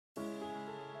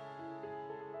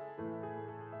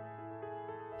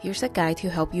Here's a guide to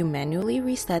help you manually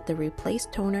reset the replace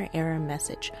toner error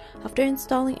message after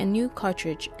installing a new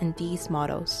cartridge in these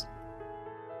models.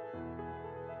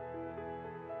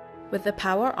 With the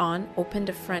power on, open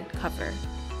the front cover.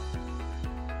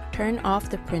 Turn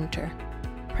off the printer.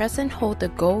 Press and hold the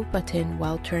Go button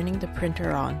while turning the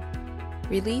printer on.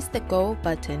 Release the Go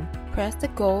button. Press the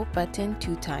Go button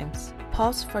 2 times.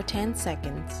 Pause for 10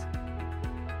 seconds.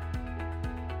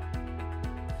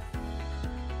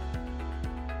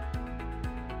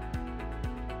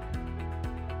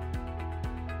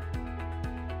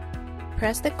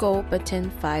 Press the Go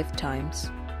button 5 times.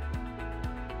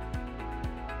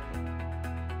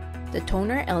 The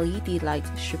toner LED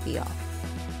lights should be off.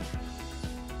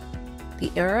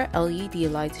 The error LED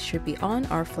lights should be on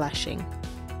or flashing.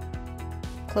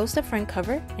 Close the front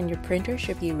cover and your printer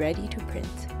should be ready to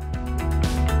print.